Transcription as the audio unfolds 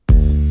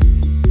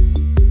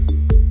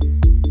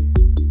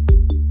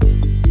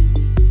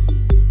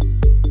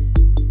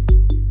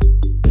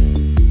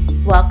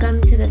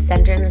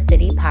Center in the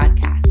City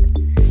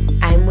podcast.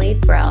 I'm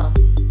Wade Brill,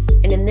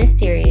 and in this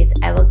series,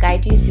 I will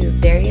guide you through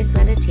various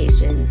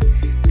meditations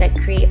that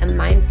create a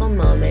mindful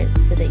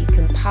moment so that you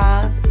can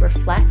pause,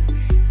 reflect,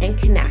 and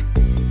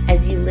connect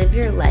as you live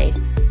your life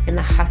in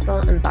the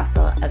hustle and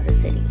bustle of the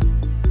city.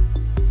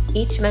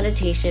 Each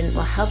meditation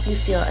will help you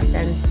feel a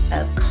sense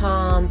of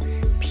calm,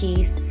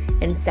 peace,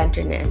 and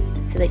centeredness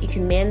so that you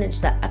can manage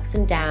the ups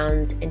and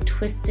downs and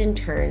twists and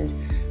turns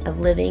of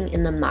living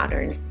in the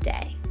modern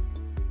day.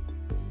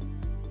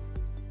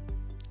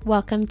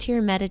 Welcome to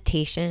your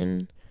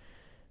meditation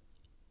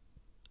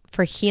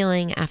for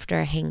healing after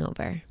a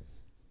hangover.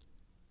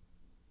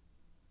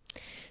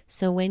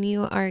 So when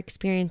you are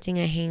experiencing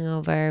a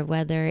hangover,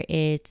 whether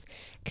it's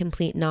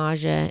complete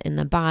nausea in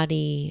the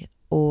body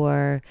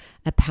or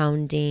a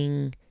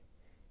pounding,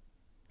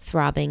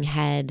 throbbing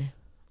head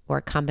or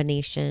a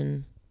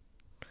combination,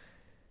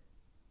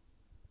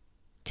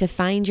 to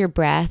find your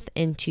breath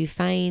and to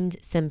find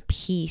some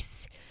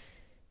peace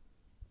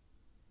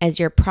as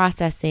your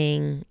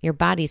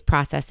body's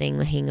processing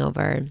the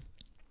hangover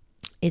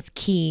is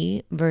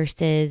key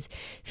versus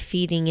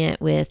feeding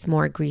it with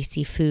more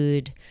greasy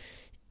food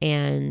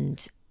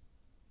and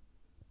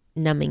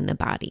numbing the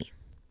body.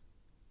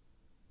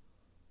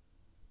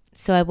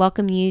 So I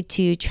welcome you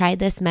to try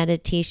this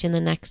meditation the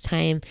next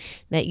time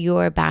that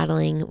you're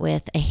battling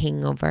with a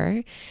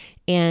hangover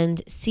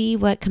and see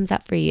what comes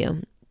up for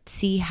you.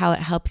 See how it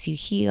helps you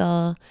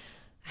heal,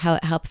 how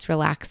it helps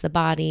relax the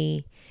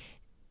body,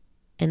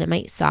 and it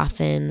might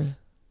soften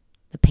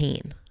the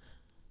pain.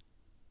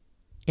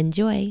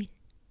 Enjoy.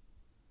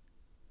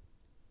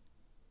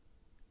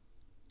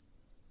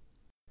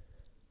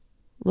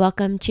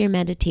 Welcome to your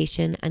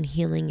meditation on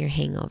healing your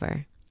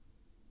hangover.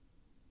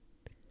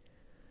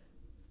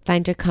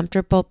 Find a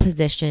comfortable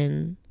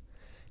position,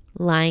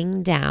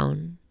 lying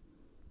down.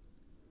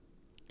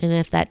 And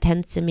if that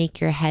tends to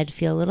make your head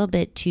feel a little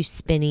bit too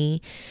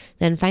spinny,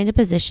 then find a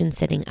position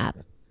sitting up.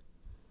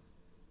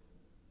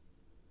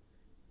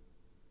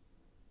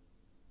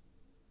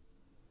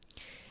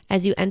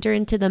 As you enter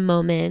into the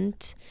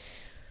moment,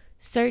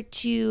 start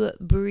to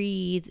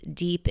breathe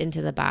deep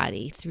into the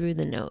body through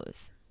the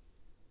nose.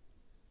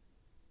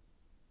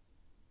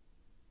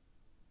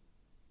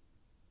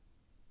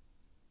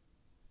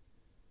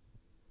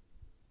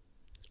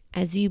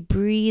 As you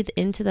breathe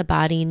into the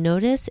body,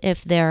 notice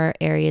if there are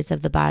areas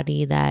of the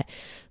body that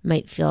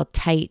might feel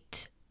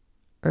tight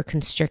or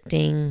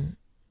constricting,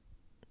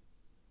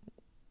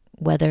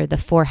 whether the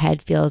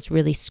forehead feels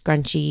really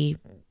scrunchy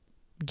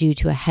due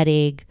to a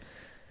headache,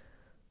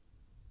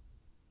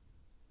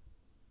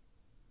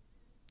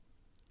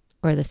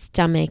 or the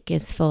stomach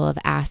is full of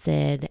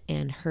acid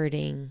and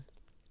hurting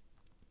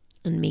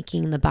and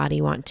making the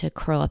body want to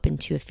curl up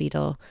into a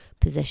fetal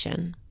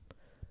position.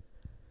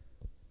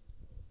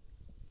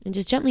 And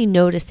just gently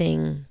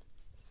noticing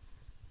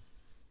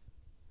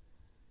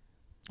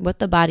what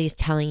the body is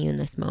telling you in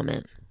this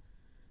moment.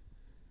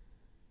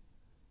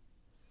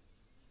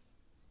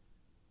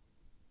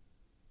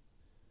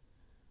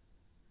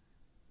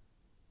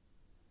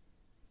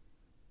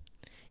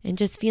 And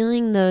just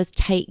feeling those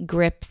tight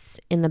grips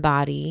in the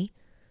body.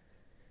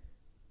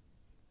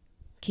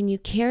 Can you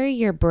carry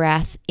your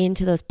breath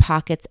into those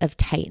pockets of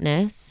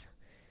tightness?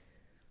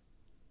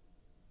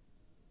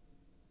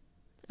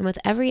 And with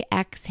every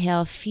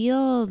exhale,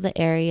 feel the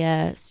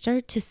area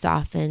start to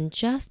soften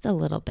just a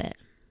little bit.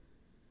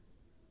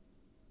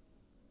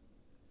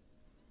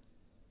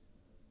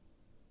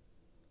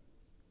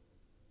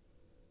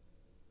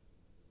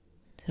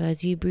 So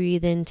as you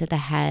breathe into the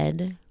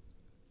head,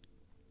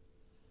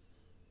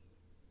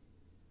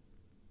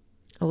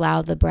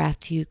 allow the breath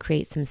to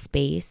create some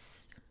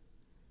space,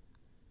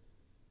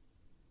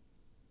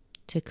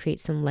 to create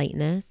some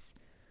lightness.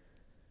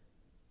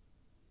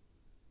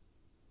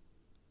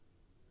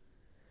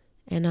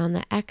 And on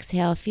the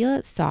exhale, feel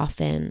it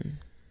soften.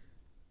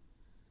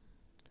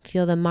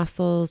 Feel the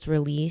muscles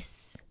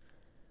release.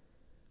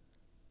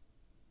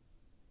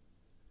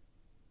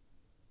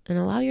 And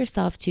allow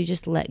yourself to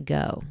just let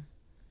go.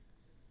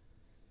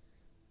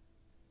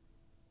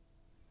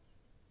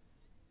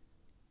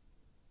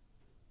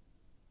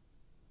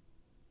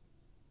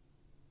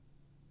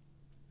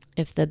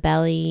 If the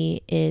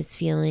belly is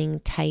feeling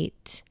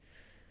tight,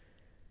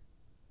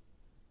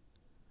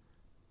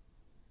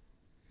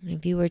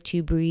 if you were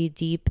to breathe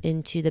deep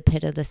into the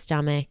pit of the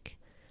stomach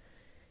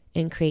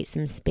and create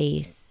some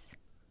space,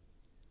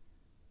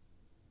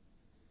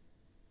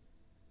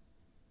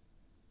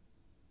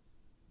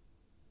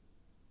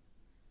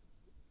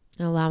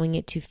 allowing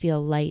it to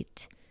feel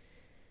light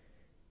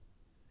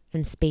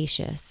and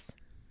spacious,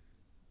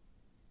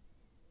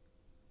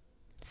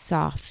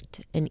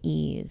 soft and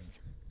ease.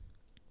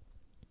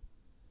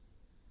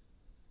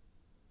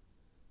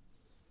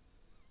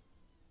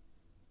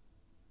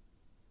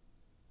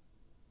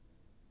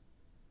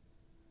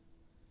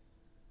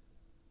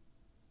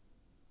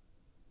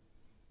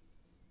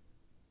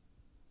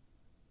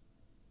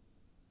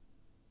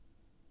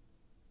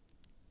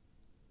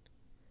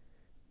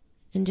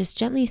 And just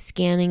gently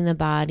scanning the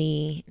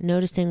body,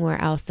 noticing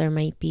where else there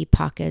might be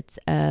pockets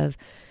of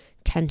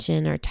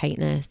tension or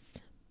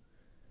tightness.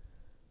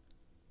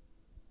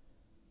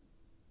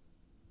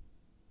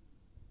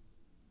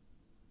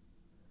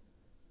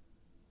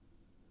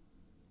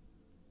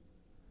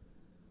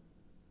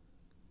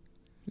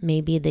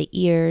 Maybe the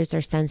ears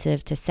are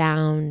sensitive to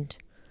sound,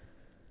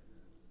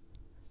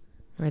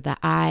 or the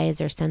eyes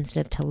are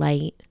sensitive to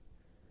light.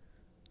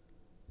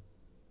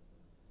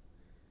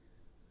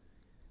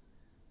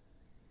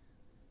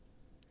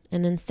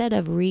 And instead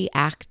of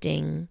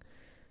reacting,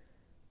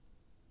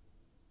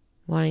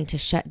 wanting to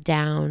shut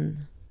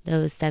down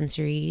those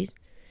sensories,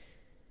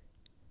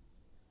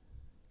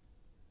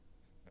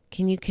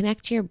 can you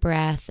connect to your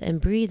breath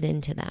and breathe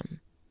into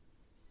them?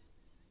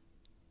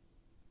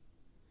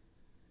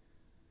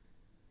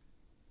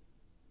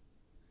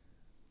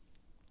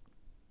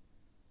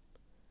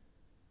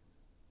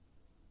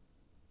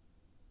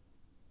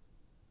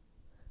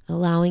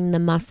 Allowing the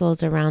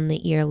muscles around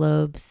the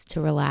earlobes to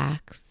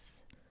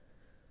relax.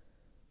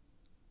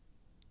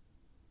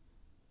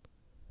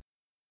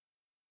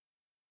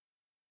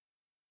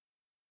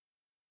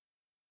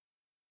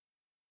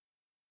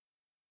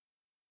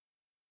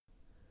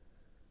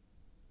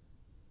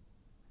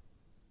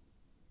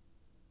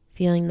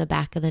 Feeling the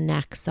back of the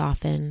neck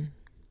soften.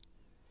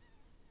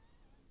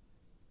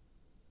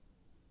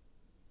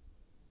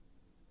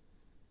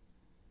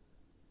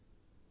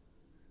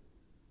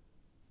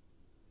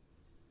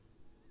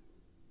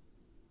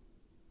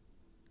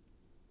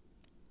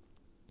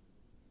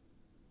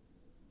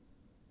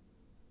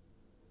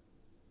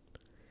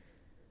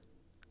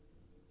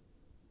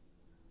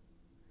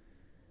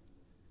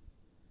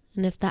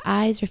 And if the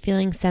eyes are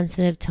feeling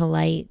sensitive to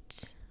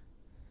light,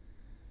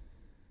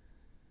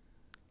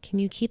 can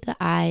you keep the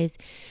eyes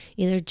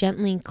either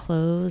gently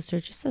closed or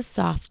just a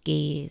soft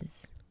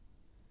gaze?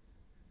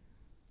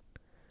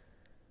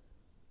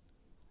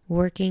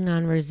 Working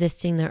on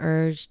resisting the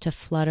urge to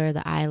flutter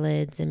the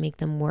eyelids and make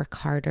them work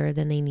harder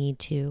than they need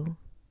to.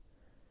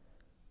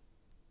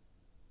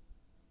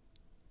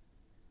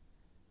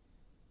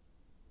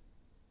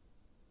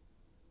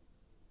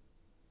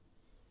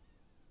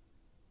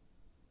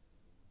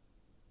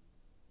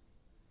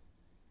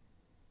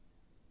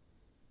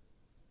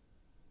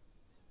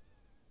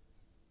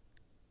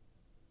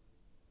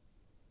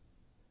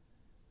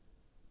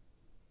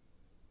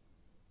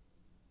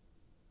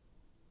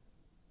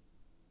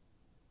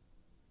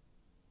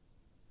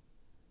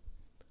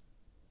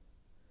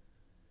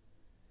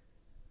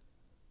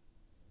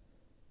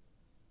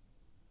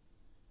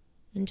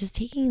 And just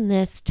taking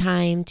this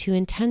time to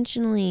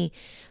intentionally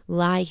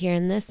lie here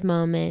in this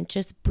moment,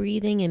 just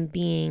breathing and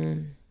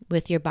being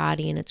with your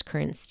body in its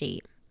current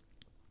state.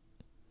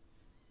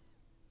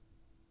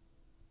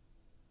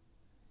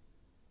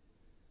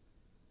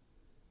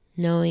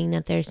 Knowing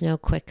that there's no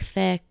quick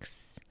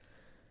fix.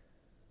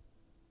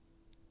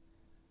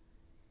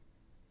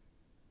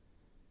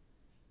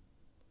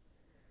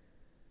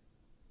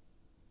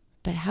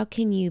 But how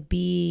can you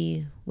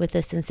be with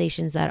the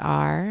sensations that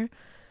are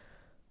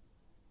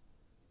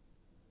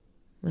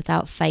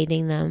without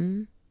fighting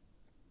them,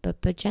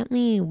 but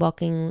gently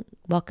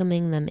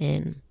welcoming them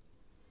in.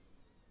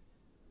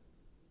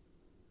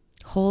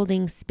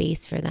 Holding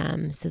space for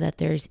them so that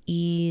there's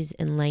ease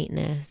and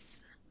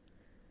lightness.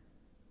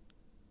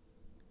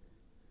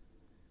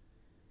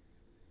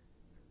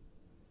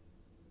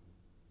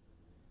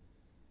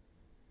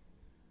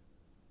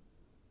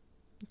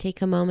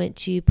 Take a moment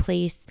to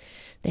place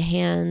the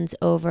hands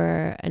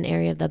over an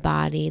area of the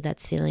body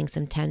that's feeling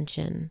some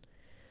tension.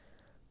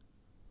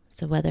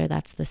 So whether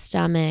that's the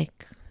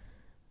stomach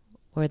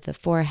or the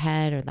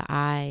forehead or the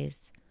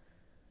eyes.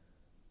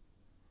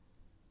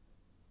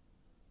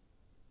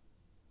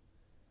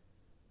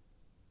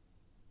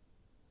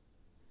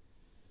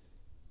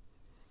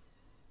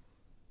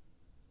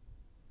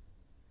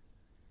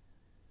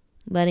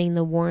 Letting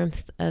the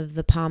warmth of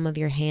the palm of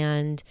your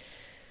hand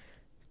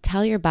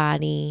tell your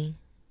body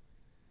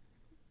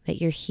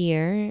that you're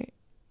here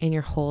and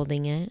you're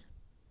holding it.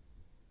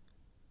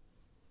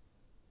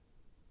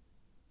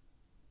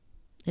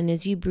 And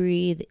as you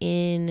breathe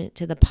in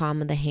to the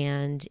palm of the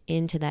hand,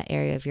 into that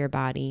area of your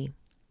body,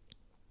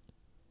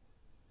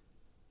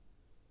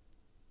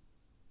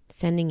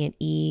 sending it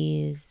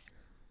ease,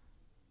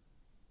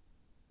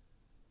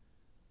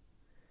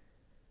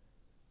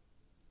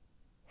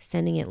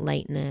 sending it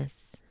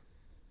lightness,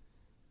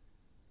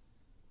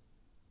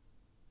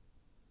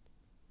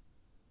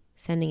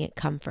 sending it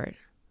comfort.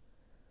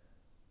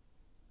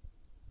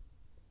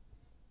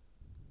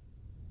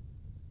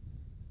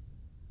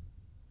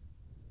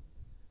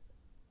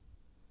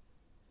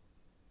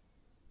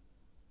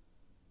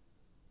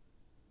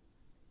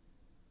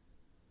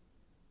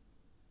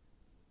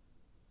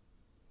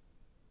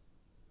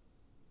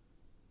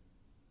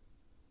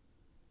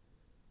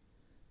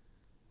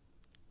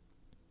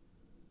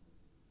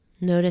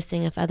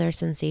 Noticing if other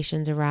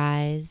sensations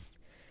arise.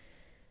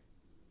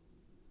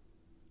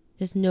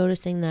 Just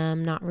noticing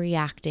them, not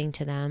reacting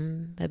to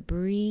them, but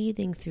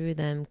breathing through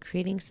them,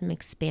 creating some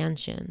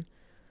expansion.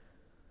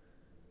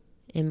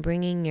 in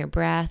bringing your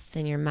breath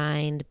and your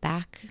mind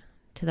back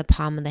to the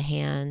palm of the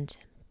hand,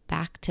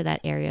 back to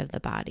that area of the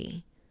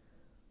body.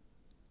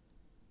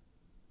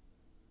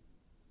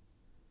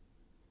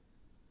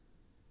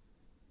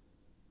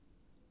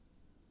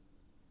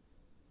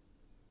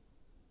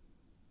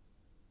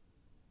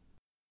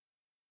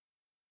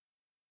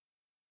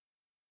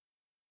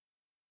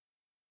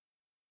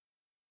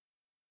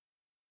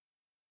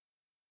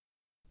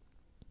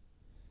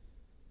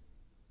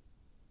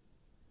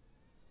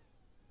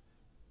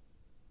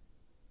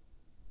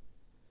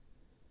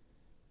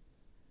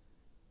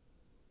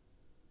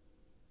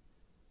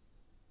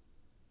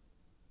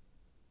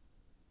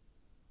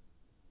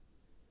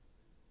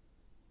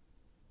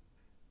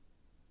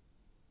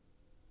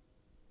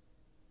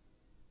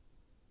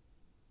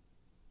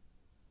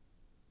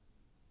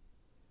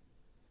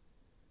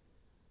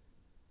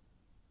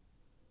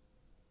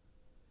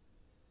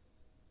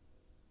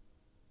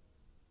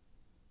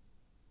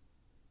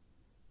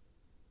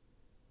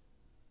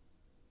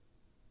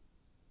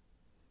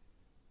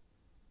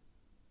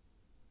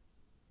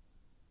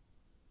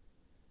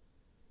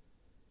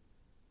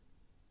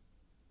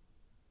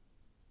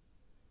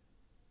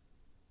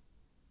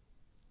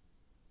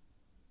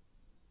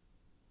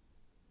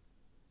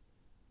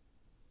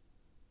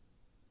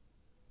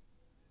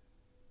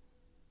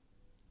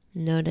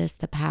 Notice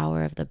the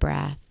power of the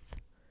breath.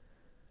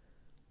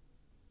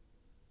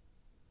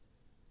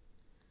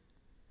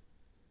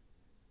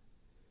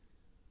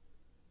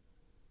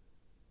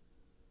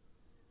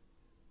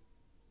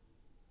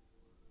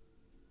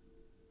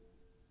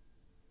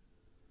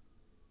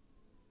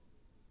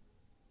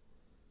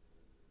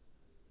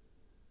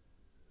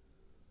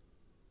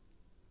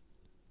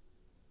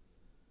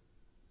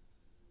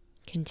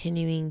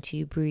 Continuing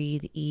to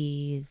breathe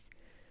ease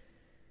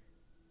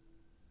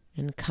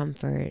and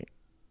comfort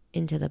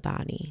into the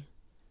body.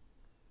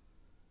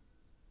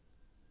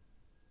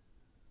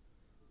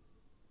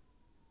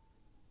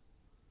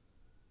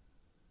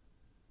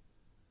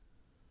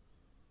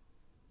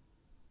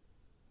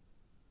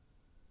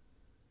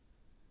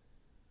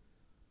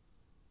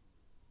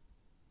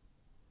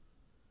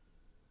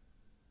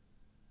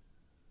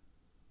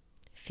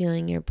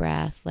 Feeling your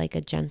breath like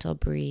a gentle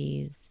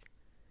breeze,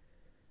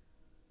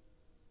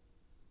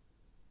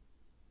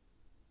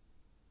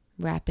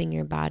 wrapping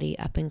your body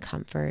up in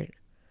comfort.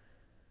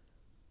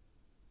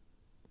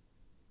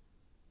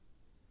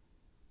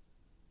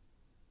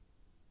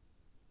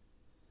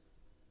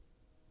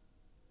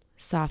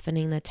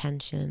 Softening the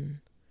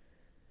tension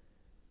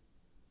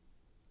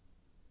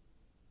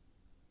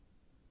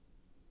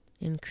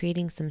and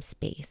creating some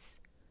space.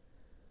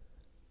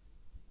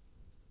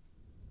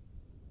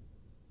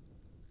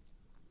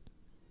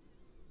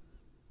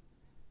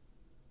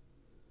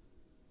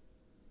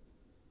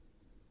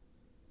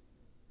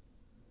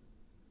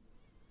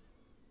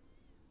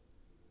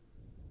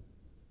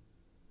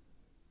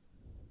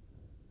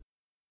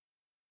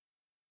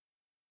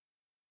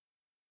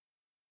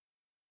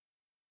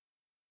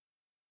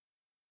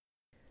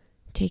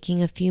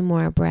 Taking a few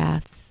more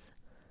breaths.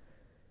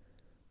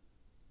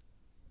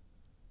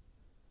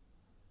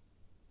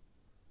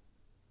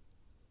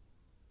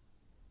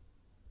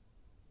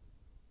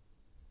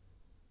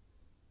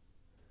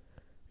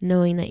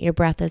 Knowing that your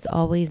breath is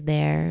always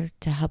there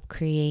to help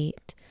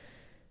create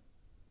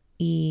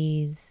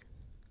ease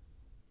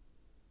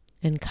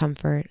and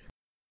comfort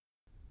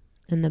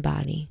in the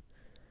body.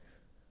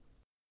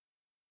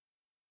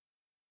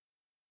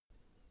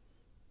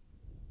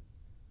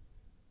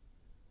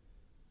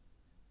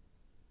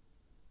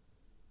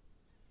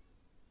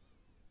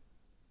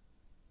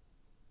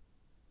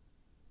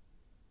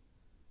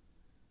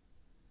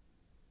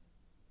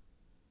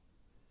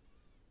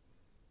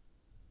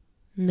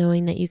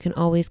 Knowing that you can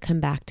always come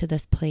back to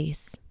this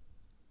place.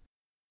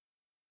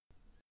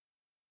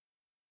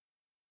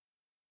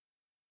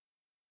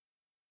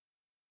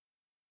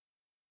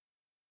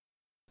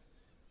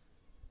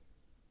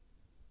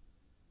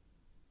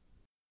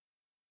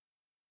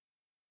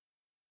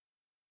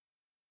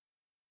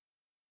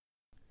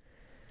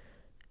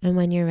 And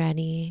when you're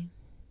ready,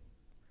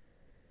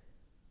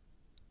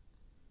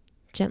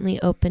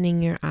 gently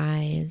opening your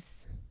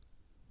eyes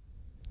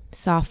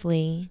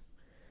softly.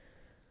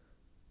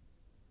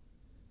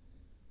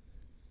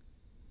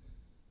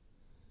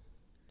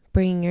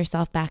 Bringing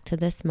yourself back to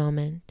this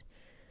moment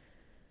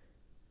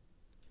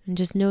and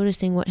just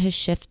noticing what has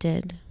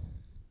shifted.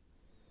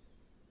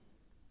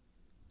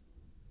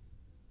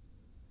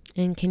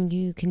 And can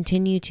you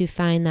continue to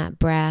find that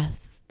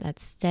breath, that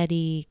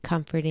steady,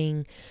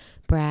 comforting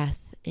breath,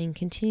 and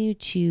continue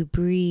to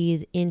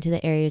breathe into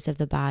the areas of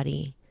the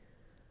body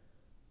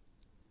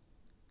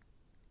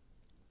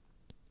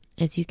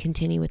as you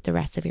continue with the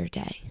rest of your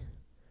day.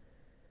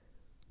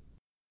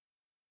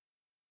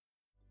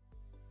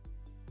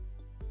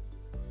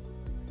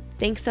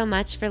 Thanks so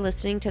much for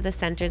listening to the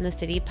Center in the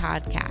City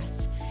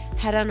podcast.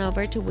 Head on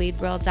over to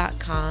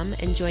wadebrill.com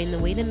and join the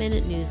Wait a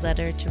Minute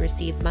newsletter to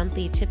receive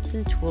monthly tips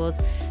and tools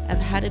of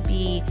how to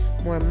be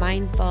more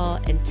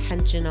mindful,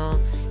 intentional,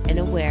 and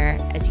aware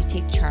as you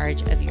take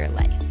charge of your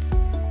life.